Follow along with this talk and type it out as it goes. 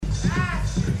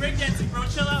dancing, bro.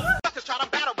 Chill out. Suckers try to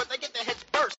battle, but they get their heads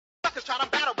burst. Suckers try to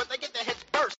battle, but they get their heads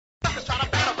burst. Suckers try to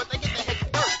battle, but they get their heads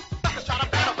burst. Suckers try to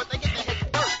battle, but they get their heads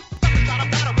burst. Suckers try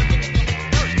to battle, but they get their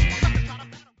heads burst. Suckers try to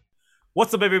battle.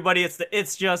 What's up, everybody? It's the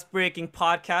It's Just Breaking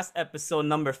podcast, episode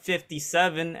number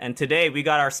 57. And today we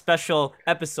got our special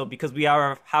episode because we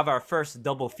have our first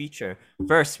double feature.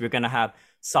 First, we're going to have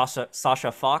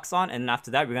Sasha Fox on. And after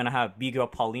that, we're going to have B-Girl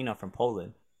Paulina from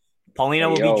Poland. Paulina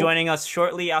will be joining us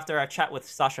shortly after our chat with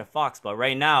Sasha Fox. But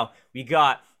right now, we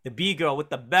got the B-Girl with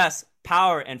the best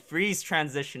power and freeze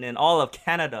transition in all of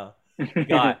Canada. We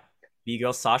got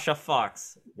B-Girl Sasha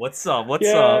Fox. What's up? What's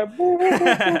up?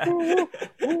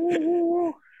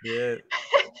 Yeah.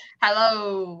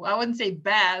 Hello. I wouldn't say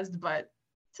best, but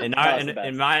In our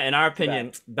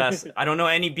opinion, best. I don't know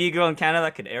any B-Girl in Canada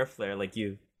that could air flare like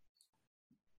you.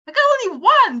 I got only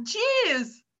one.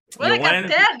 Jeez. When I You're got one 10,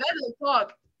 then we'll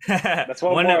talk. That's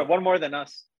one more than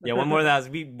us. Yeah, one more than us.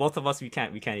 Both of us we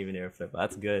can't even air flare, but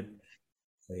that's good.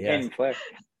 So, yeah. Can't even flare.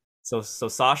 So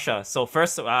Sasha. So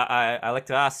first, I like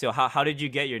to ask you, how did you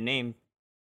get your name?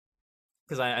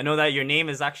 Because I know that your name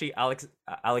is actually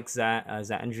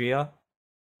Alexandria.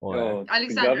 Or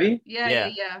Alexandra. Gavi?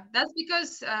 Yeah. That's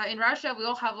because in Russia we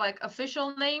all have like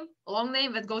official name, a long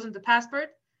name that goes into passport.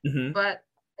 Mhm. But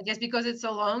I guess because it's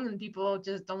so long and people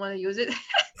just don't want to use it,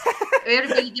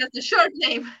 everybody gets a short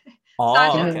name. Oh,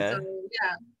 Sasha. okay. So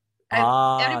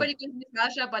yeah. Everybody calls me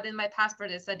Sasha, but in my passport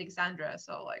it said Alexandra.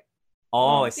 So like.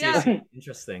 Oh, I see. Yeah. I see.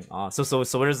 Interesting. So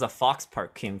where does the Fox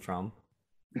part came from?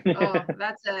 Oh,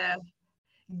 that's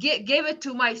gave it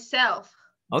to myself.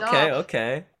 Okay, Duh.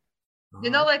 okay. You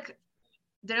know, like,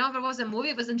 there was a movie.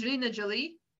 It was Angelina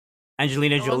Jolie.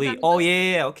 Angelina a long Jolie. time Oh ago.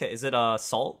 yeah. Okay. Is it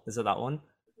Salt? Is it that one?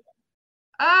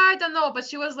 I don't know, but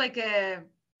she was like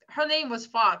her name was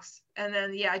Fox, and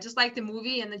then I just liked the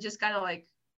movie, and it just kind of like,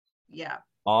 yeah.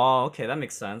 Oh, okay. That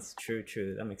makes sense. True.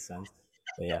 That makes sense.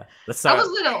 But yeah. Let's I start.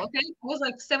 was little, okay. I was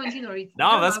like 17 or 18.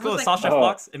 No, that's I was cool. like, Sasha Oh.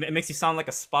 Fox. It makes you sound like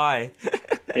a spy.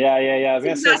 Yeah. I was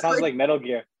gonna say it sounds Exactly. like Metal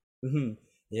Gear. Hmm.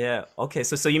 Yeah. Okay.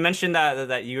 So you mentioned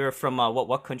that you were from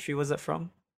what country was it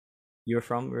from? You were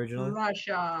from originally?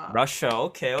 Russia. Russia.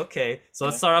 Okay. So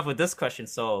let's start off with this question.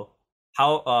 So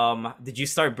how did you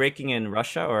start breaking in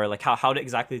Russia, or like how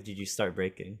exactly did you start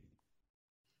breaking?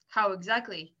 How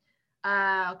exactly?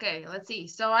 Okay, let's see.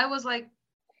 So I was like,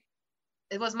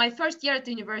 it was my first year at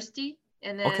the university,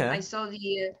 and then Okay. I saw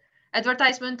the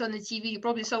advertisement on the TV. You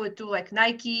probably saw it too, like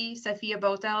Nike, Sofia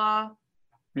Boutella.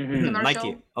 Mhm. Commercial.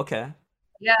 Nike. Okay.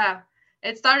 Yeah,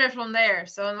 it started from there.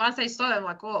 So and once I saw it, I'm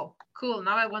like, oh, cool.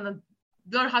 Now I want to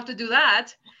learn how to do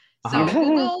that. So Uh-huh.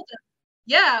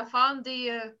 Googled, found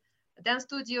the dance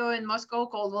studio in Moscow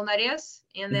called Volnares,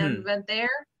 and then Mhm. went there.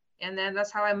 And then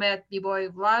that's how I met B-boy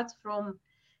Vlad from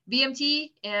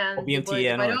BMT and Oh, BMT, B-boy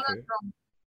yeah, I know that Toparyonok crew. from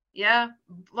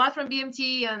Vlad from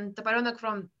BMT and Toparyonok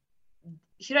from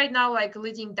he right now like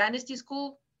leading Dynasty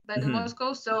School back in Mhm.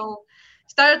 Moscow. So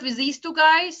started with these two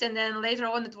guys, and then later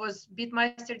on it was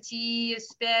Beatmaster T,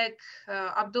 Spec,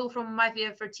 Abdul from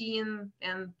Mafia 13,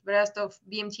 and the rest of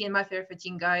BMT and Mafia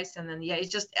 13 guys. And then it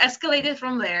just escalated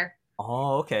from there.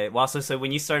 Oh, okay. Wow. So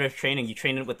when you started training, you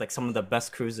trained with like some of the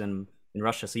best crews in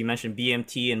Russia. So you mentioned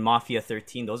BMT and Mafia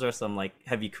 13. Those are some like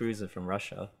heavy crews from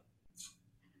Russia.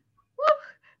 Woo!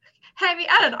 Heavy,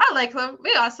 I don't know. I like them.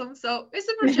 They're awesome. So it's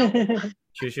super chill.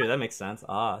 True. That makes sense.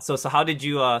 So how did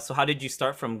you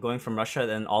start from going from Russia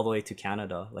then all the way to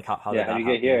Canada? Like how did Yeah, that how do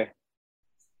you get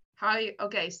happen? here?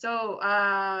 Okay, so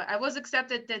I was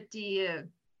accepted at the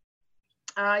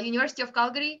University of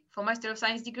Calgary for Master of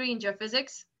Science degree in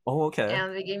geophysics. Oh, okay.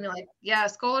 And they gave me like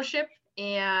scholarship,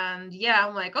 and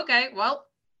I'm like, okay, well,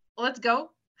 let's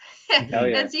go. Hell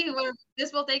yeah. And see where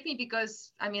this will take me,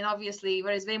 because I mean obviously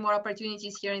there is way more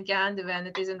opportunities here in Canada than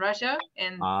it is in Russia,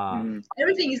 and Mhm.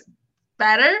 everything is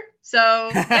better, so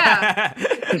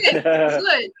it's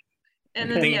good.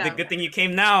 And then The good thing you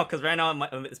came now, because right now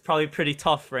it's probably pretty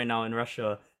tough right now in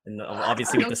Russia, and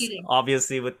obviously No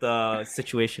kidding. with the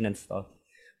situation and stuff.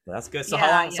 But that's good. So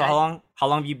Yeah, how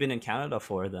long have you been in Canada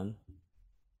for then?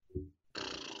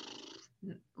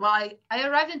 well, I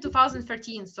arrived in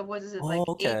 2013, so what is it, like Oh,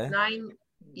 okay. 8, 9?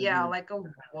 Yeah, like a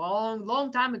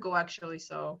long time ago actually.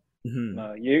 So Mhm.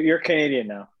 No, you're Canadian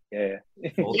now. Yeah.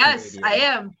 Full yes,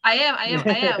 Canadian. I am.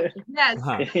 Yes.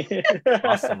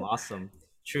 Uh-huh. Awesome.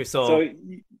 True. So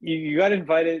you got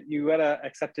invited. You got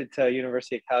accepted to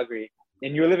University of Calgary,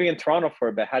 and you were living in Toronto for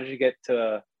a bit. How did you get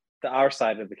to our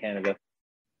side of the Canada?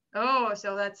 Oh,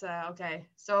 so that's okay.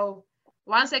 So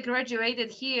once I graduated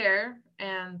here,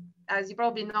 and as you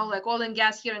probably know, like oil and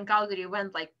gas here in Calgary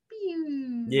went like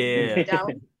pew Yeah.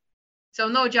 down. so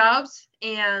no jobs.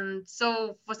 And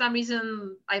so for some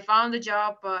reason, I found a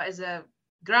job as a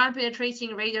ground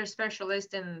penetrating radar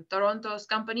specialist in Toronto's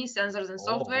company, Sensors and Oh.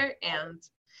 Software. And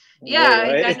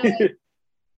yeah, I kind of,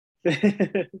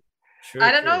 True,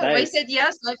 I don't know. true. I Nice. said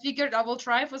yes. I figured I will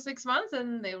try for 6 months,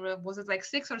 and was it like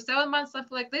 6 or 7 months,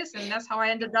 something like this. And that's how I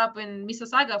ended up in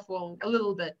Mississauga for a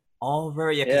little bit. Oh,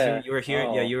 right, yeah, because Yeah. you were here,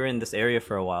 yeah, Oh. you were in this area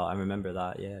for a while. I remember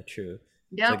that. Yeah, true.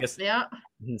 Yeah, guess- yeah.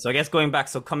 So I guess going back,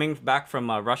 so coming back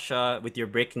from Russia with your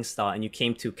breaking style, and you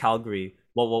came to Calgary.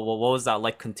 What was that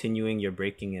like? Continuing your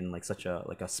breaking in like such a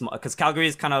small, because Calgary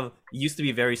is kind of used to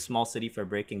be a very small city for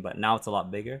breaking, but now it's a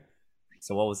lot bigger.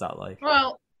 So what was that like?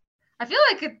 Well, I feel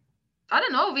like it. I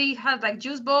don't know. We had like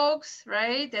juice box,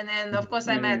 right? And then of course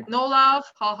I met Nolaf,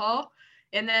 haha.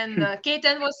 And then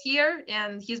Keaton was here,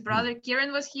 and his brother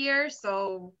Kieran was here.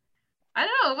 So I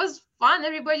don't know. It was fun.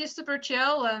 Everybody's super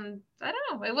chill, and I don't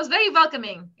know. It was very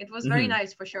welcoming. It was very Mhm.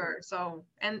 nice for sure. So,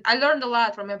 and I learned a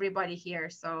lot from everybody here.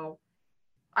 So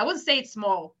I wouldn't say it's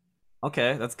small.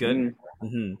 Okay, that's good. Mm.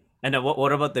 Hmm. And then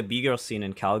what about the B-girl scene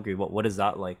in Calgary? What is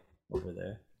that like over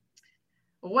there?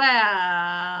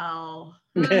 Well,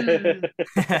 good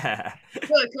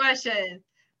question.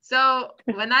 So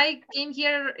when I came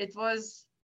here,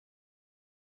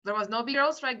 there was no big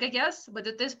girls, right? I guess, but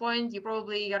at this point, you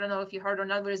probably, I don't know if you heard or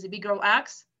not, but it's a big girl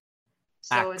Axe.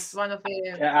 So Axe. it's one of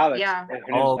the Yeah, Alex. yeah. Her name's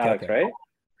Oh, okay, Alex, okay. right?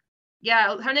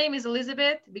 Yeah, her name is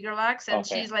Elizabeth, big girl Axe, and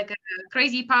Okay. she's like a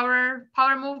crazy power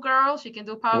move girl. She can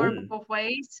do power Ooh. both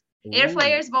ways. Air Ooh.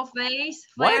 flares both ways.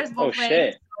 What? Flares both Oh, ways.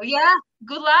 shit. So yeah,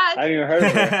 good luck. I haven't even heard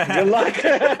of her. Good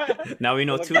luck. Now we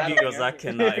know Good two luck B-girls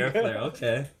battling that her. can air flare.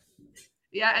 Okay.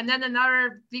 Yeah, and then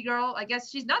another big girl, I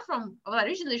guess she's not from, well,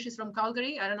 originally she's from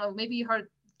Calgary. I don't know, maybe you heard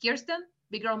Kirsten,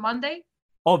 Big Girl Monday.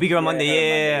 Oh, B-girl Yeah, Monday. I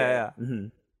heard Yeah. Monday,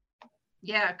 Mhm.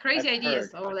 Yeah, crazy I've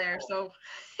ideas heard. over there. So,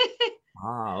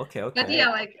 Ah, okay, but okay. yeah,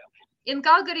 like in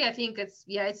Calgary, I think it's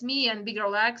me and Big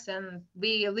Girl X, and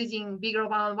we are leading Big Girl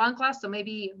one-on-one class. So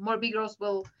maybe more big girls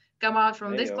will come out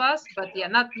from There this you go. class, but yeah,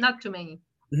 not too many.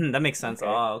 Mhm, that makes sense.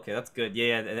 Okay. Oh, okay, that's good.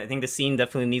 Yeah, I think the scene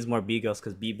definitely needs more B-girls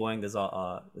because B-boying, there's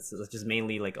it's just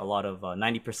mainly like a lot of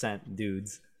 90%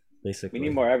 dudes, basically. We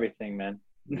need more everything, man.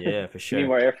 Yeah, for We sure. need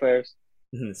more air flares.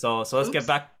 Mhm. So let's get Oops.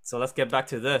 back. So let's get back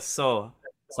to this. So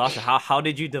Sasha, how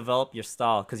did you develop your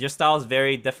style? Because your style is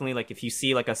very definitely like if you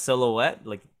see like a silhouette,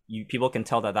 like people can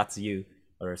tell that that's you.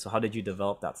 Or so how did you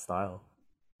develop that style?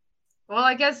 Well,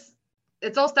 I guess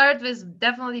it's all started with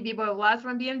definitely B-Boy Vlad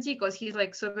from BMT because he's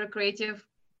like super creative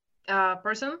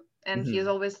person, and he's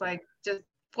always like just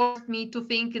forced me to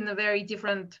think in a very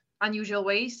different, unusual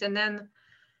ways. And then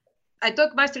I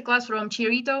took masterclass from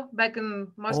Chirito back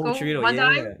in Moscow Oh, Chirito, one yeah.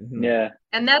 time, Mhm. Yeah.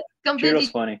 and that completely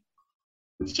Chirito's funny.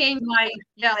 changed my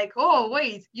like, oh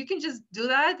wait, you can just do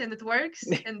that and it works.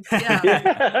 And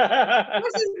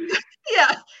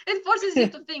yeah, it forces you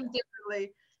to think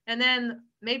differently. And then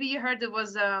maybe you heard it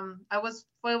was I was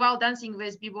for a while dancing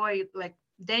with B-Boy like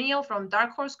Daniel from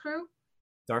Dark Horse Crew.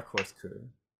 Dark Horse Crew.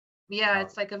 Yeah, Oh.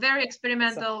 it's like a very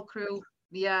experimental crew.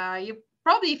 Yeah, you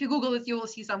probably if you Google it, you will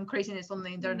see some craziness on the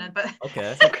internet. But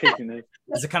Okay. Some craziness.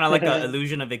 Is it kind of like an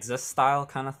illusion of exist style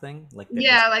kind of thing? Like they're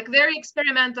yeah, like very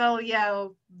experimental. Yeah,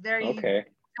 very Okay.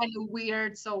 kind of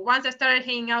weird. So once I started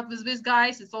hanging out with these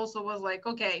guys, it also was like,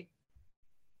 okay,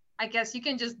 I guess you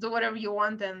can just do whatever you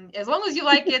want, and as long as you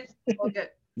like it, it's all good.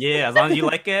 Yeah, as long as you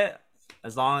like it,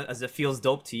 as long as it feels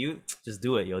dope to you, just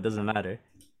do it, yo. It doesn't matter.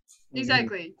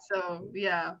 Exactly. So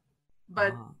yeah,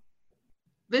 but Ah.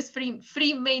 this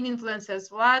three main influences: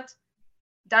 Vlad,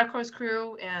 Dark Horse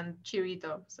Crew, and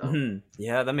Chirito. So Mhm.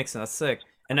 Yeah, that makes sense. That's sick.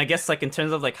 And I guess like in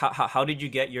terms of like how did you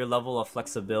get your level of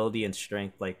flexibility and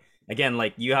strength? Like again,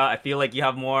 like I feel like you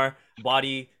have more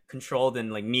body control than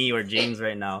like me or James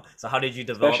right now. So how did you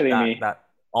develop Especially me. that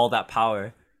all that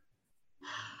power?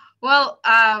 well,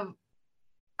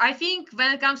 I think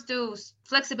when it comes to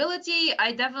flexibility,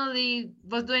 I definitely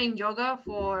was doing yoga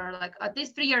for like at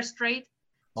least 3 years straight.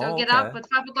 So Oh, get up okay. at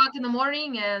 5 o'clock in the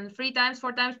morning, and 4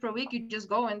 times per week, you just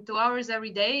go in 2 hours every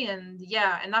day. And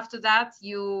yeah, and after that,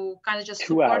 you kind of just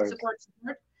 2 hours. support.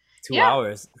 2 Yeah.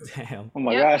 hours. Damn. Oh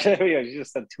my Yeah. gosh. You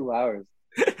just said 2 hours.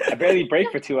 I barely break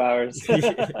for 2 hours.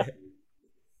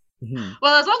 Mhm.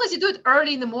 Well, as long as you do it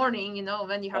early in the morning,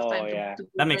 when you have Oh, time yeah. to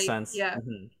That makes break. sense. Yeah.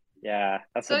 Mhm. Yeah,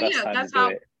 that's So the best yeah, time that's to do how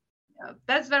it.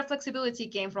 that's where flexibility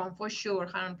came from for sure,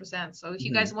 100%. So if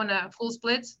you Mhm. guys want a full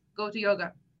split, go to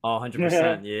yoga. Oh,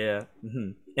 100%. Yeah.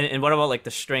 Mhm. And what about like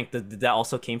the strength? Did that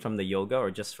also came from the yoga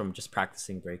or just from just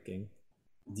practicing breaking?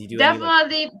 Do you do any, like-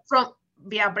 Definitely from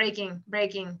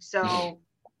breaking. So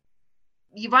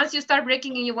once you start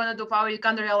breaking and you want to do power, you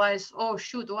kind of realize, oh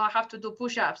shoot, well I have to do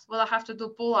push-ups, well I have to do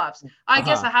pull-ups, I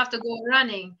guess Uh-huh. I have to go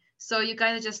running. So you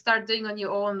kind of just start doing on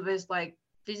your own with like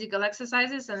physical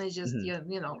exercises, and it's just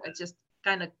Mhm. you know it just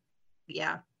kind of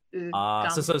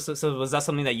So, comes. so was that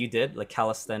something that you did, like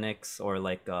calisthenics or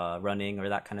like running or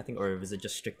that kind of thing, or was it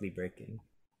just strictly breaking?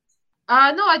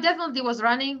 No, I definitely was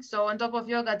running. So on top of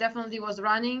yoga, I definitely was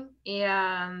running,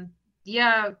 and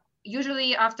yeah,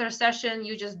 usually after a session,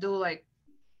 you just do like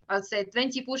I'd say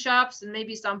 20 push-ups and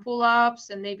maybe some pull-ups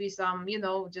and maybe some,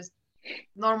 just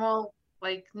normal,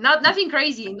 like nothing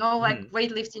crazy, no like Mhm.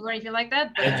 weightlifting or anything like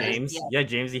that, Yeah, but just James. Yeah,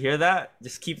 James, you hear that?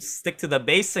 Just stick to the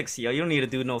basics, yo. You don't need to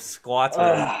do no squats or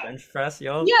Ugh, bench press,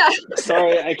 yo. yeah,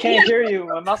 sorry, I yeah, can't hear you.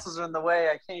 My muscles are in the way.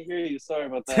 I can't hear you. Sorry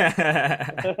about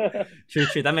that. True,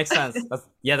 true. That makes sense.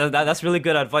 That's really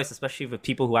good advice, especially with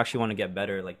people who actually want to get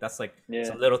better. Like that's like Yeah.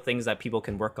 some little things that people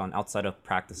can work on outside of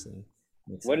practicing.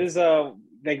 Makes What sense. is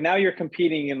like now you're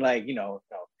competing in like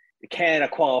the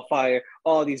Canada qualifier,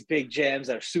 all these big jams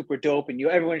that are super dope, and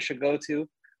everyone should go to,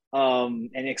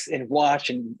 and watch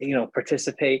and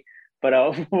participate. But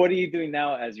what are you doing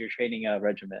now as your training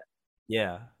regiment?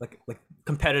 Yeah, like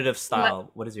competitive like,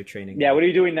 style. What is your training Yeah, like? what are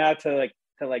you doing now to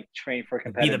train for Like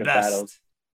be the competitive battles? best.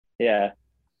 Yeah.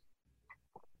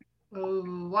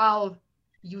 well,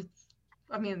 you,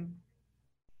 I mean,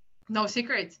 no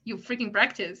secret, you freaking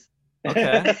practice.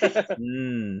 Okay.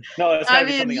 No, it's I gotta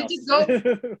be mean, something you else. just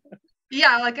go.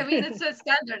 Yeah, like I mean, it's a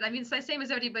standard. I mean, it's the same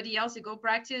as everybody else. You go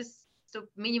practice, so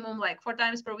minimum like 4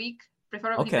 times per week,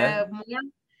 preferably Okay. more.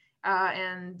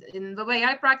 And in the way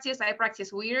I practice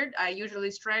weird. I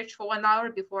usually stretch for 1 hour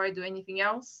before I do anything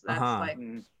else. That's Uh-huh.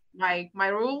 like my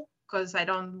rule, because I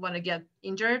don't want to get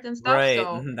injured and stuff. Right.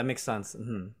 So That makes sense.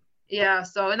 yeah.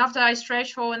 So and after I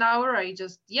stretch for 1 hour, I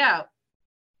just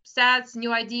sets,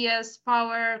 new ideas,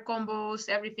 power, combos,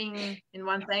 everything in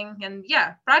one thing. And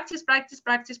yeah, practice, practice,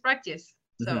 practice, practice.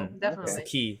 So That's the definitely.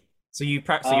 key. So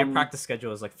so your Um, practice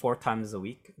schedule is like 4 times a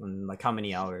week, and like how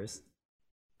many hours?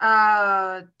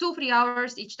 2-3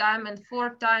 hours each time, and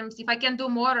 4 times. If I can do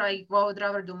more, I would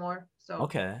rather do more. So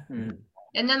Okay.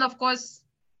 and then of course,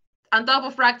 on top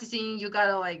of practicing, you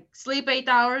gotta like sleep 8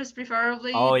 hours,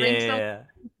 preferably Oh yeah, drink yeah, some, yeah.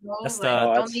 That's like the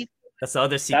oh, don't need. that's the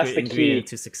other that's secret the ingredient key.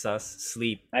 to success.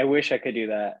 Sleep. I wish I could do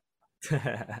that.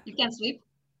 You can't sleep.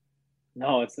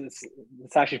 No, it's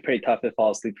actually pretty tough to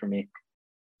fall asleep for me.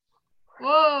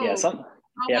 Yeah,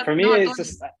 Whoa. for me No, I it's don't.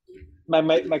 just my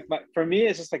for me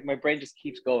it's just like my brain just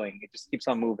keeps going. It just keeps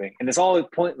on moving, and it's all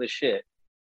pointless shit.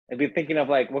 I'd be thinking of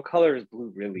like, what color is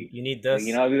blue really? You need Like,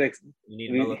 this. I'd be like, You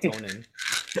need melatonin.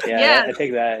 yeah, Yes. I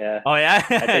take that. Yeah, Oh yeah,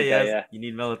 I take that. yes. Yeah, You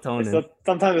need it melatonin.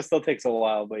 sometimes it still takes a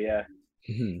while, but yeah.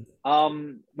 Mhm.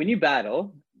 When you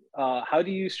battle, how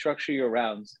do you structure your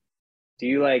rounds? Do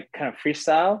you like kind of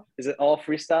freestyle? Is it all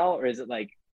freestyle, or is it like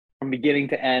from beginning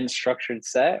to end structured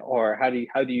set, or how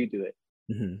do you do it?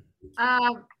 Mhm.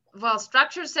 Well,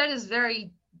 structure set is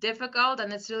very difficult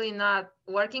and it's really not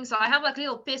working. So I have like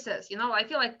little pieces, I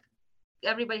feel like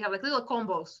everybody have like little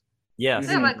combos. Yes.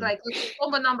 They have Mhm. like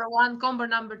combo number 1, combo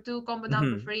number 2, combo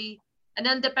number Mhm. 3. And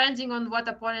then depending on what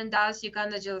opponent does, you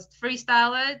kind of just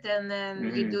freestyle it, and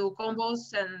then you Mhm. do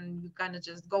combos and you kind of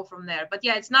just go from there. But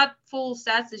yeah, it's not full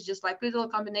sets, it's just like little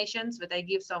combinations, but I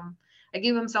give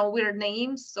them some weird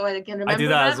names so I can I do remember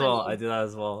that them. as well. I do that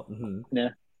as well. Yeah.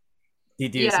 Do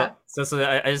you, Yeah. so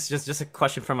I just a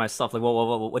question for myself. Like,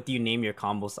 what do you name your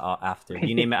combos after? Do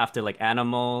you name it after like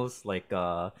animals, like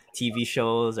TV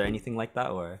shows, or anything like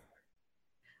that, or?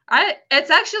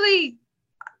 It's actually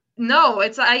no,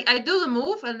 it's I do the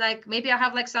move, and like maybe I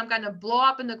have like some kind of blow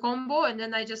up in the combo, and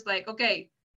then I just like, okay,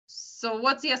 so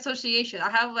what's the association? I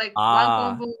have like one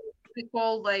combo we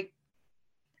call like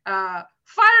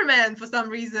fireman for some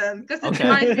reason, because it Okay.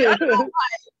 reminds me, I don't know why.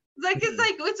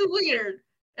 It's weird.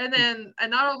 And then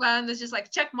another one is just like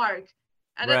check mark.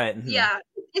 And Right. yeah,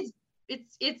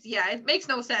 it's yeah, it makes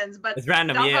no sense, but It's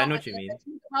random. now Yeah, I how know I what you mean.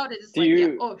 think about it, it's Do like, yeah,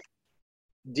 you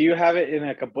do you have it in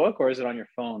like a book, or is it on your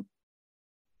phone?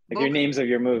 Like your book. names of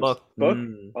your moves. Book.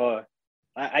 Oh,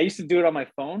 I used to do it on my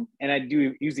phone, and I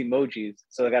do use emojis.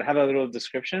 So like I'd have a little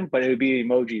description, but it would be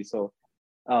emojis. So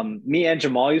me and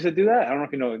Jamal used to do that. I don't know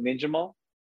if you know Ninja Jamal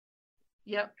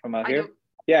Yep, from out I here. do.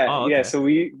 Yeah, Oh, yeah. okay. So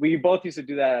we both used to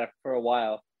do that for a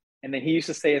while, and then he used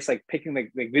to say it's like picking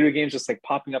like video games just like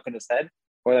popping up in his head,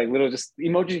 or like little just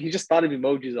emojis. He just thought of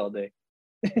emojis all day.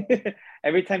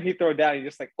 Every time he throw it down, he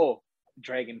just like, oh,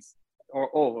 dragons, or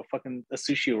oh, a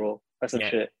sushi roll or some Yeah.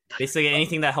 shit. Basically,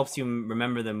 anything that helps you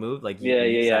remember the move, like you Yeah,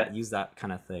 use yeah. use that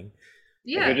kind of thing.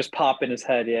 Like, it'll Yeah. just pop in his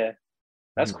head. Yeah,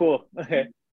 that's Mhm. cool. Okay.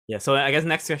 Yeah, so I guess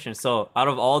next question. So out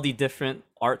of all the different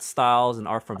art styles and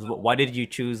art forms, why did you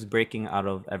choose breaking out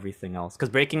of everything else? Because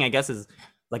breaking, I guess, is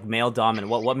like male dominant.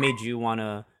 What made you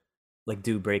wanna like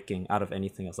do breaking out of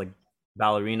anything else? Like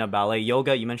ballerina, ballet,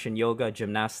 yoga. You mentioned yoga,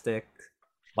 gymnastic.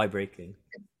 Why breaking?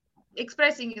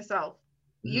 Expressing yourself.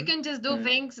 You Mhm. can just do Mm.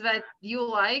 things that you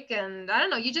like, and I don't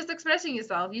know, you're just expressing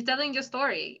yourself. You're telling your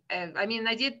story. I mean,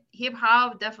 I did hip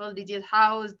hop, definitely did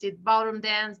house, did ballroom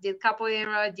dance, did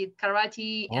capoeira, did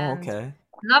karate, Oh, and okay.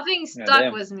 nothing Yeah, stuck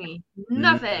damn. with me.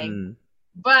 Nothing. Mm.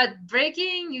 But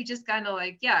breaking, you just kind of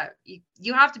like, yeah,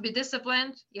 you have to be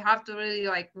disciplined. You have to really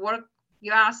like work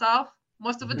your ass off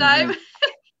most of the time Mhm.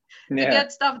 to Yeah.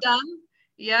 get stuff done.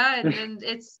 Yeah, and then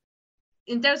it's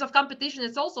in terms of competition,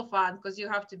 it's also fun because you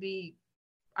have to be.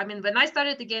 I mean, when I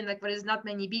started again, like there is not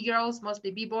many B girls,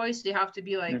 mostly B boys. So you have to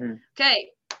be like, Mhm.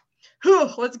 okay, whew,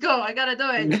 let's go. I gotta do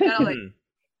it. You gotta like Mhm.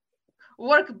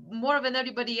 work more than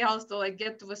everybody else to like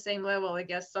get to the same level, I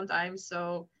guess sometimes.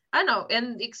 So I don't know,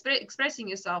 and expressing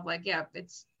yourself, like yeah,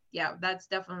 that's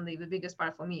definitely the biggest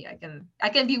part for me. I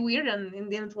can be weird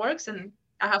and then it works and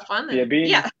I have fun Yeah, and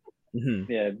yeah.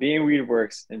 Mhm. being weird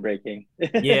works in breaking.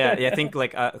 Yeah, I think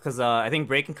like because I think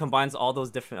breaking combines all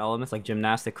those different elements like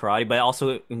gymnastic, karate, but it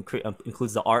also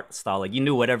includes the art style. Like you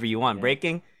knew whatever you want. Yeah.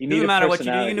 Breaking You need doesn't a matter what you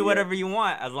do, you knew personality, yeah. whatever you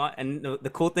want as long. And the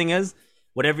cool thing is,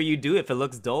 whatever you do, if it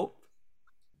looks dope,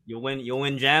 you'll win. You'll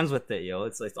win jams with it, yo.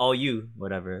 It's all you,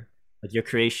 whatever, like your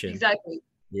creation. Exactly.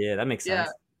 Yeah, that makes Yeah.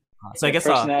 sense. So I Yeah, guess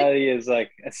personality is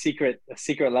like a secret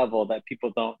level that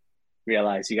people don't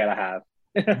realize you gotta have.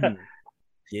 mhm.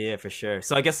 Yeah, for sure.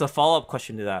 So I guess a follow up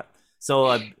question to that.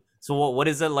 So so what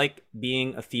is it like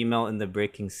being a female in the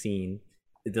breaking scene?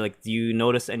 Like, do you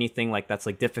notice anything like that's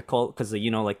like difficult? Because you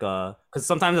know, like because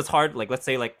sometimes it's hard. Like, let's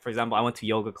say, like for example, I went to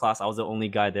yoga class. I was the only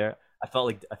guy there. I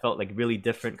felt like really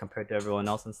different compared to everyone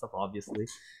else and stuff. Obviously,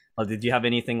 did you have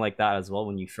anything like that as well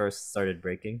when you first started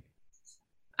breaking?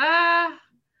 Uh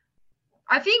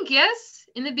I think yes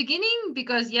in the beginning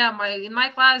because yeah, my in my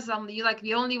class you like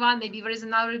the only one. Maybe there is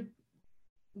another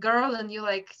girl and you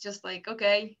like just like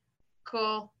okay,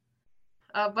 cool.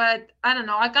 But I don't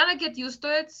know. I kind of get used to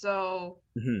it. So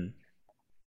Hmm.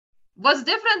 what's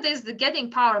different is the getting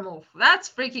power move. That's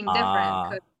freaking different Ah.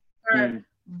 because her Mm,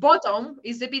 bottom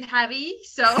is a bit heavy.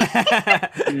 So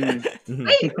mm. Mhm.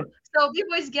 wait, so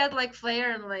people always get like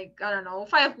flare in like I don't know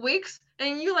 5 weeks,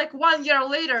 and you like 1 year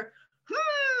later.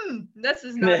 This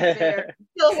is not fair.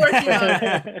 Still working on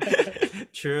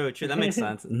it. True, true. That makes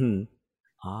sense. Mhm.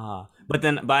 Ah, but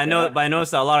I know, Yeah. but I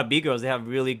noticed that a lot of B girls they have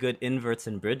really good inverts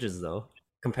and bridges though,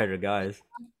 compared to guys.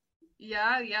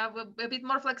 Yeah, with a bit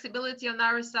more flexibility on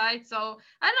our side. So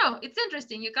I don't know, it's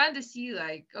interesting. You kind of see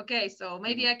like, okay, so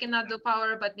maybe I cannot do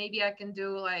power, but maybe I can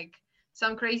do like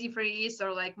some crazy freeze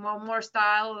or like more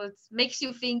style. It makes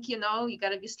you think, you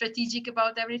gotta be strategic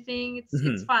about everything. It's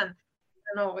Mhm. fun. I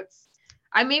don't know,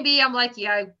 I'm like,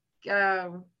 yeah,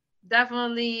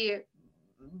 definitely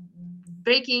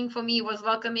breaking for me was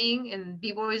welcoming and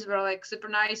b-boys were like super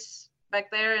nice back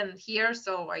there and here,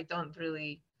 so I don't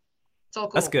really it's all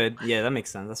That's cool. good. Yeah, that makes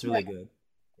sense. That's really good.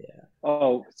 Yeah.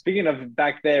 Oh, speaking of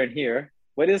back there and here,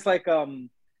 what is like the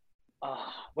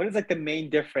main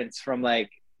difference from like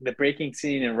the breaking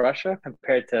scene in Russia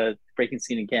compared to breaking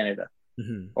scene in Canada?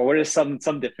 Mhm. Or what are some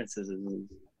differences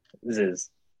is?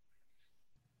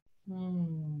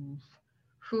 Hmm.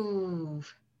 Whew.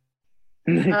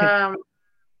 Mm, Um,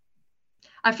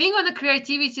 I think on the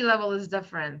creativity level is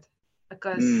different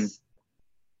because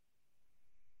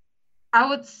I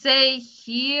would say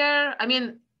here, I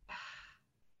mean,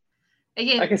 I can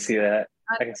again, see that.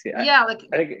 uh, I can see. yeah, like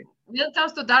I think. when it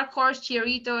comes to Dark Horse,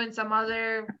 Chirito, and some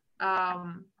other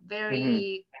Mhm,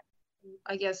 very,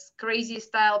 I guess, crazy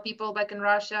style people back in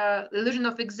Russia, Illusion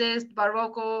of Exist,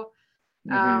 Barocco.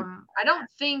 mhm, I don't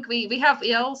think we have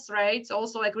ills, right? It's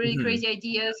also like really Mhm. crazy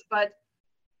ideas, but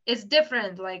it's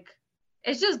different. Like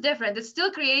it's just different. It's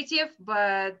still creative,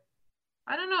 but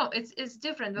I don't know. It's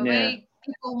different. The yeah. way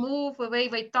people move, the way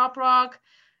they top rock.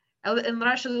 In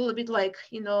Russia, a little bit like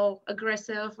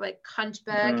aggressive, like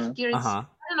hunchback. Uh, Here, it's Uh-huh.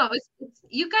 I don't know. It's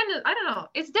you kind of I don't know.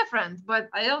 It's different, but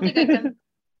I don't think I can.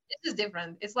 It is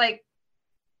different. It's like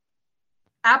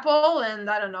apple and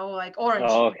I don't know, like orange.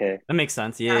 oh, okay. That makes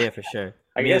sense. Yeah, Yeah, yeah, for sure.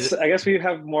 I I mean, guess I guess we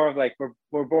have more of like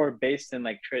we're more based in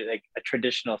like like a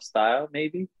traditional style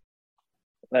maybe.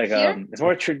 Like here, it's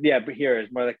more yeah, but here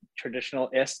it's more like traditional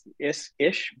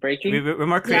ish breaking. we're more yeah,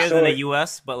 We're creative so than the like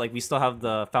U.S., but like we still have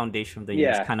the foundation of the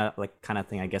U.S. yeah, kind of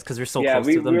thing, I guess, because we're so yeah,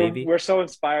 close to them. Maybe. we're so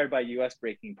inspired by US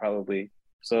breaking probably.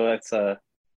 So that's and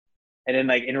then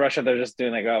like in Russia they're just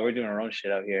doing like, oh, we're doing our own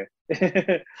shit out here.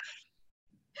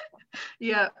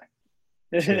 yeah.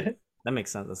 True. That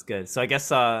makes sense. That's good. So I guess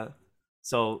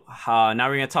so now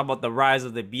we're gonna talk about the rise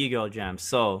of the B Girl Jam.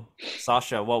 So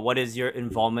Sasha, what is your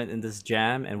involvement in this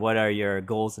jam, and what are your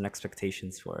goals and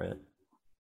expectations for it?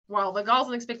 Well, the goals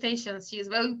and expectations is,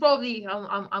 well, probably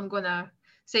I'm gonna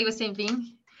say the same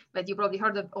thing, but you probably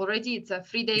heard it already. It's a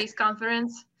 3 days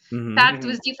conference Mhm. packed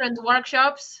with different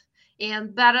workshops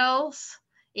and battles,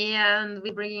 and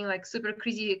we're bringing like super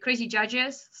crazy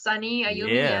judges, Sunny,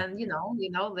 Ayumi, Yeah. and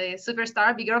the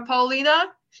superstar, big girl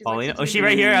Paulina. She's like Paulina, oh, sitting she in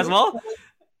right here as well.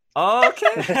 Oh,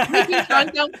 okay. making you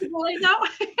uncomfortable right now.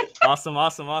 Awesome.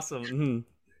 Mhm.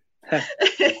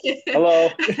 Hello.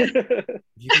 If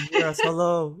you can hear us,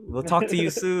 hello. We'll talk to you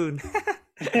soon.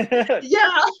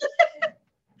 Yeah.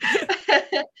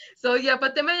 So yeah,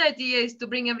 but the main idea is to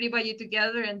bring everybody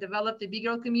together and develop the big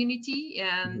girl community,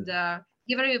 and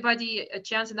give everybody a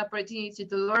chance and opportunity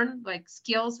to learn like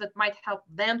skills that might help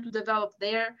them to develop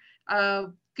their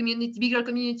community, big girl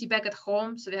community back at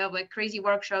home. So we have like crazy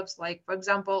workshops, like for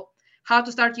example, how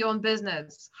to start your own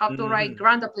business, how to write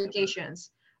grant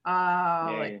applications,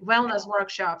 like wellness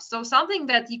workshops. So something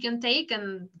that you can take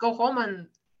and go home and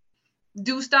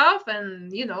do stuff,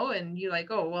 and and you're like,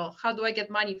 oh well, how do I get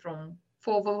money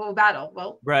for battle?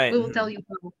 Well, Right. we'll tell you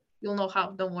how. You'll know how,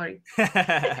 don't worry.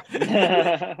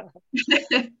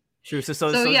 True. So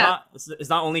yeah, it's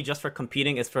not only just for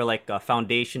competing, it's for like a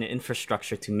foundation and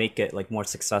infrastructure to make it like more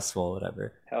successful or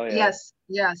whatever. Hell yeah.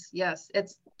 yes,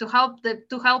 it's to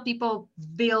help people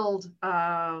build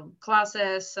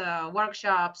classes,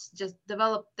 workshops, just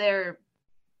develop their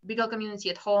bigger community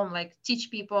at home, like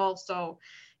teach people. So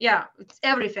yeah, it's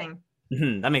everything.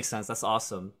 That makes sense. That's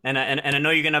awesome. And I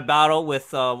know you're gonna battle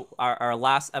with our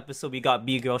last episode. We got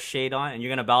B Girl Shade on, and you're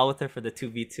gonna battle with her for the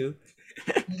 2v2.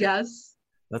 Yes.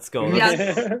 Let's go.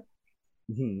 Yes.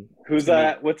 Who's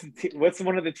what's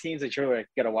one of the teams that you're like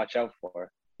gotta watch out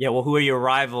for? Yeah. Well, who are your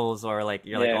rivals, or like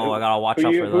you're like, oh, I gotta watch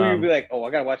out for Who you them. be like, oh,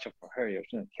 I gotta watch out for her. She's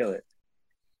gonna kill it.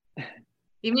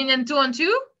 You mean in 2-on-2?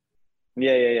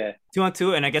 Yeah.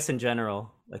 2-on-2, and I guess in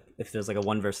general, like if there's like a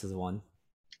 1v1.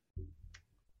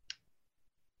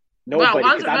 Nobody,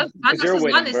 well, because you're one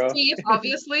winning, is bro. Tiff,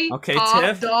 obviously. Okay,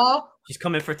 Tiff. Duh. She's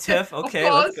coming for Tiff. Of Okay,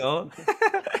 let's course. go.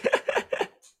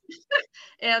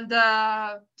 And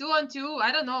 2-on-2,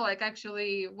 I don't know. Like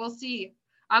actually, we'll see.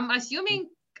 I'm assuming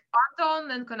Anton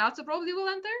and Konatsu probably will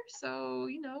enter. So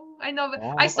I know.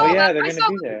 I saw yeah, that. they're I gonna saw,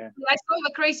 be there. I saw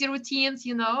the crazy routines,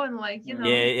 and like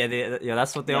Yeah.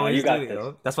 That's what they No, always you got do.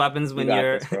 this. That's what happens when got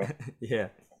you're. this, bro. Yeah,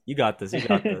 you got this.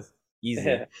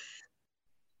 Easy.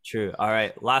 True. All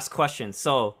right. Last question.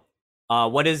 So,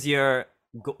 what is your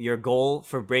goal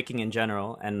for breaking in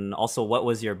general, and also what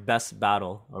was your best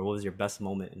battle, or what was your best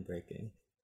moment in breaking?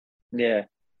 Yeah.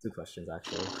 2 questions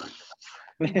actually.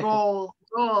 goal.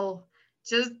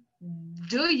 Just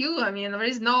do you. I mean, there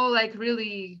is no like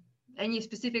really any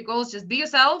specific goals. Just be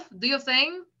yourself, do your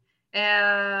thing,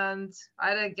 and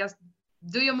I guess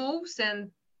do your moves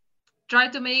and try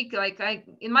to make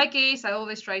in my case, I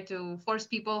always try to force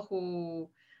people who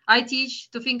I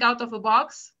teach to think out of a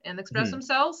box and express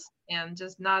themselves, and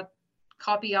just not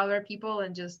copy other people,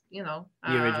 and just Be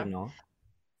original.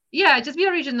 Yeah, just be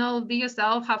original, be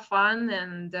yourself, have fun,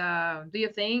 and do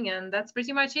your thing, and that's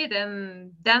pretty much it.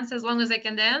 And dance as long as I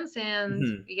can dance, and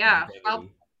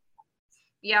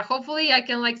hopefully I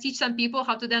can like teach some people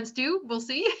how to dance too. We'll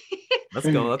see. Let's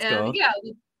go. Yeah,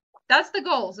 that's the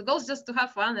goal. The goal is just to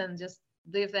have fun and just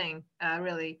do your thing.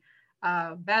 Really,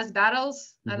 best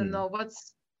battles. I don't know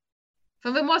what's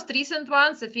from the most recent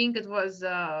ones. I think it was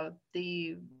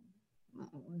the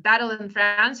battle in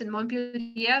France in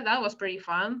Montpellier. That was pretty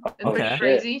fun and pretty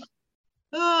crazy.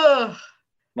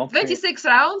 26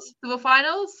 rounds to the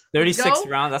finals. 36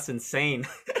 rounds. That's insane.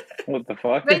 What the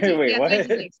fuck? 20, Wait, what?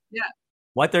 26. Yeah.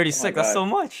 Why 36? That's so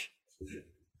much.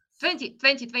 20.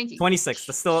 26.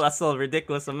 That's still a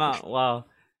ridiculous amount. Wow.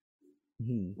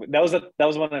 That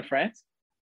was one in France?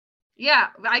 Yeah,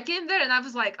 I came there and I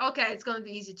was like, okay, it's gonna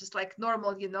be easy, just like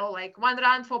normal, like 1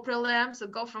 round for prelims, so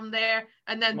go from there,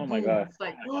 and then my God. It's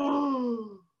like,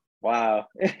 wow.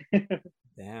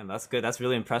 Damn, that's good. That's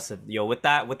really impressive. Yo, with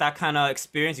that kind of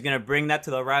experience, you're gonna bring that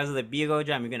to the rise of the B Girl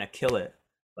Jam. You're gonna kill it.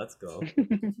 Let's go.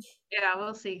 Yeah,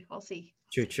 we'll see.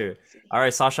 True. All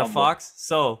right, Sasha Fox.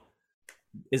 So,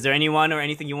 is there anyone or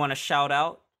anything you want to shout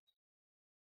out?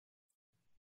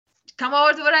 Come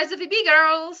over to the Rise of the B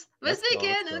Girls this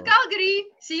weekend in Calgary.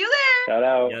 See you there. Shout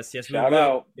out. Yes. Shout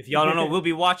out. If y'all don't know, we'll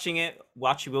be watching it.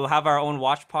 We'll have our own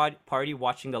watch party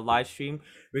watching the live stream.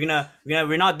 We're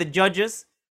not the judges.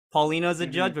 Paulina's a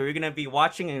judge, but we're gonna be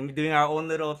watching and doing our own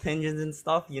little opinions and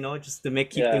stuff, just to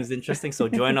keep things interesting. So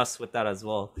join us with that as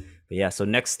well. But yeah, so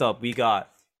next up we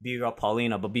got B-Girl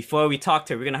Paulina. But before we talk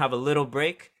to her, we're gonna have a little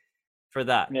break for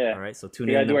that. Yeah. All right. So tune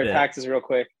We in gotta do a our bit. taxes real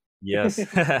quick. Yes.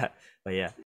 But yeah.